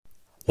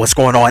What's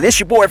going on? It's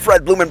your boy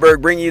Fred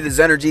Blumenberg bringing you this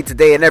energy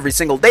today and every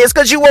single day. It's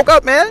because you woke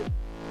up, man.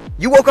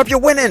 You woke up, you're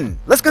winning.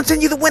 Let's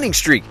continue the winning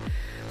streak.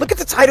 Look at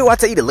the title. I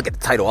tell you to look at the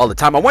title all the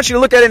time. I want you to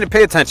look at it and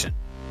pay attention.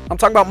 I'm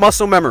talking about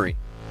muscle memory.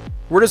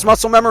 Where does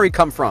muscle memory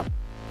come from?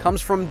 It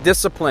comes from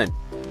discipline.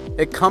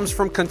 It comes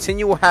from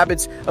continual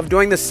habits of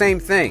doing the same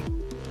thing.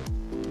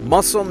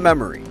 Muscle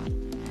memory.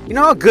 You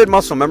know how good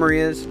muscle memory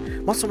is?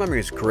 Muscle memory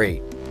is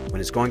great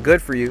when it's going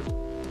good for you.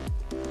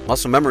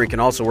 Muscle memory can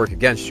also work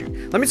against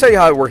you. Let me tell you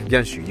how it works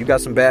against you. You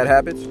got some bad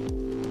habits?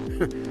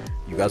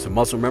 You got some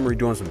muscle memory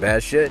doing some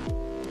bad shit?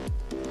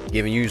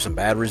 Giving you some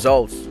bad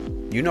results?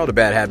 You know the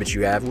bad habits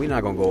you have. We're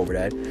not going to go over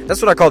that. That's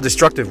what I call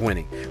destructive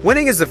winning.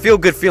 Winning is the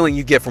feel-good feeling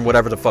you get from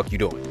whatever the fuck you're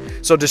doing.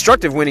 So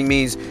destructive winning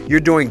means you're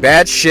doing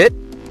bad shit.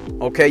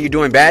 Okay, you're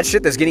doing bad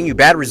shit that's getting you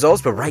bad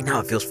results, but right now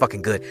it feels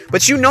fucking good.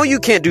 But you know you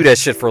can't do that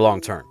shit for long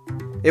term.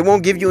 It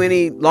won't give you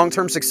any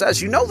long-term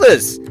success. You know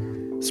this.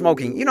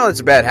 Smoking, you know it's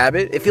a bad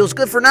habit. It feels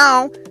good for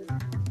now.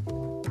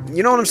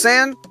 You know what I'm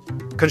saying?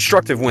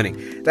 Constructive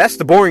winning. That's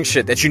the boring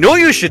shit that you know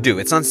you should do.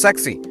 It's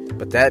unsexy,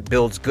 but that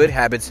builds good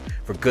habits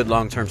for good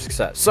long-term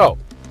success. So,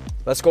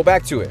 let's go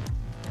back to it.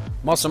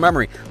 Muscle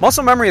memory.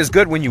 Muscle memory is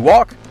good when you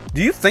walk.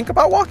 Do you think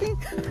about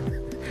walking?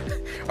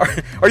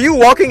 Are you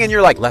walking and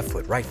you're like, left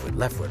foot, right.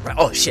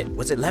 Oh shit,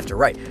 was it left or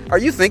right? Are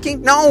you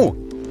thinking? No,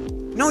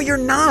 you're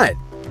not.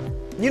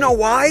 You know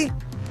why?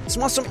 It's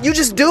muscle. You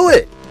just do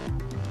it.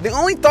 The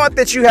only thought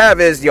that you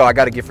have is, yo, I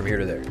got to get from here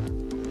to there.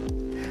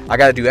 I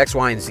got to do X,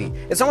 Y, and Z.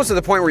 It's almost to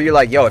the point where you're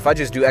like, yo, if I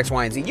just do X,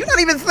 Y, and Z, you're not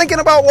even thinking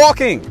about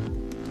walking.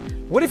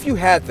 What if you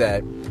had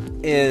that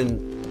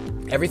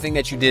in everything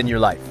that you did in your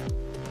life?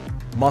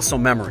 Muscle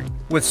memory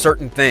with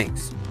certain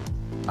things.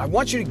 I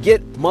want you to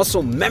get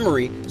muscle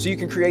memory so you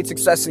can create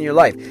success in your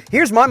life.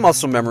 Here's my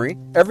muscle memory.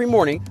 Every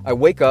morning, I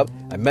wake up,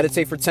 I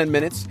meditate for 10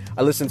 minutes.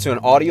 I listen to an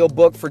audio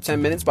book for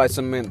 10 minutes by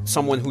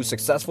someone who's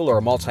successful or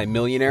a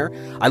multimillionaire.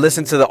 I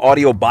listen to the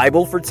audio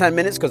Bible for 10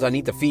 minutes because I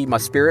need to feed my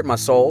spirit, my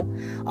soul.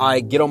 I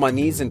get on my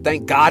knees and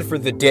thank God for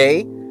the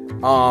day.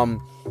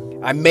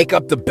 I make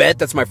up the bed.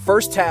 That's my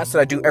first task that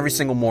I do every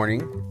single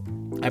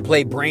morning. I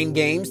play brain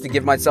games to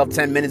give myself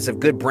 10 minutes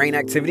of good brain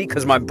activity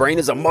because my brain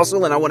is a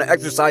muscle and I want to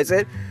exercise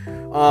it.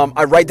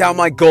 I write down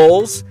my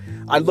goals.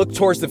 I look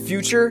towards the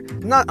future.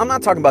 I'm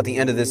not talking about the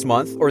end of this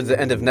month or the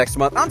end of next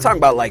month. I'm talking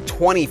about like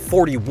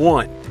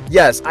 2041.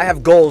 Yes, I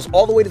have goals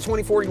all the way to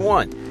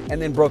 2041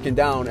 and then broken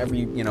down every,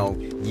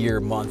 year,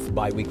 month,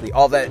 bi-weekly,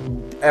 all that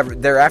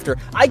thereafter.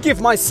 I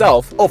give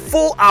myself a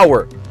full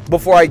hour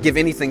before I give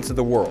anything to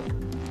the world.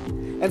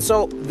 And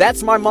so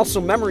that's my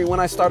muscle memory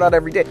when I start out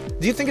every day.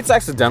 Do you think it's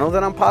accidental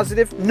that I'm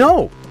positive?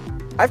 No.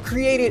 I've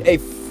created a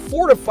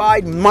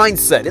fortified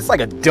mindset. It's like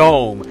a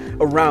dome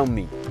around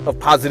me of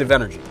positive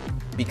energy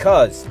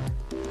because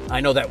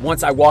I know that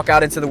once I walk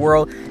out into the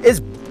world,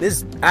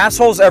 there's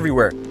assholes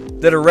everywhere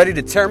that are ready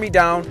to tear me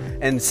down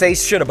and say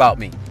shit about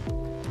me.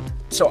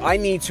 So I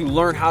need to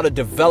learn how to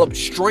develop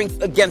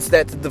strength against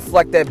that to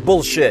deflect that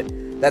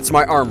bullshit. That's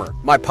my armor.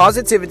 My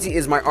positivity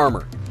is my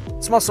armor.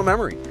 It's muscle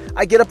memory.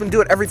 I get up and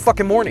do it every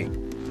fucking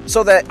morning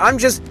so that I'm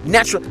just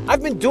natural.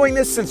 I've been doing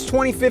this since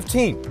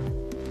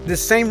 2015.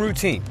 This same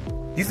routine.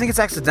 Do you think it's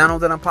accidental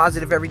that I'm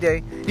positive every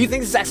day? Do you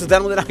think it's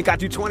accidental that I got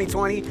through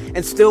 2020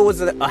 and still was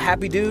a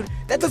happy dude?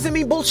 That doesn't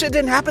mean bullshit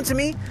didn't happen to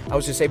me. I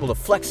was just able to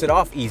flex it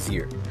off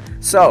easier.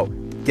 So,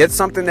 get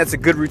something that's a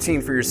good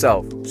routine for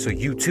yourself so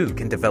you too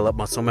can develop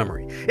muscle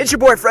memory. It's your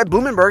boy Fred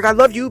Blumenberg. I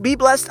love you. Be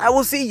blessed. I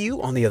will see you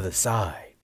on the other side.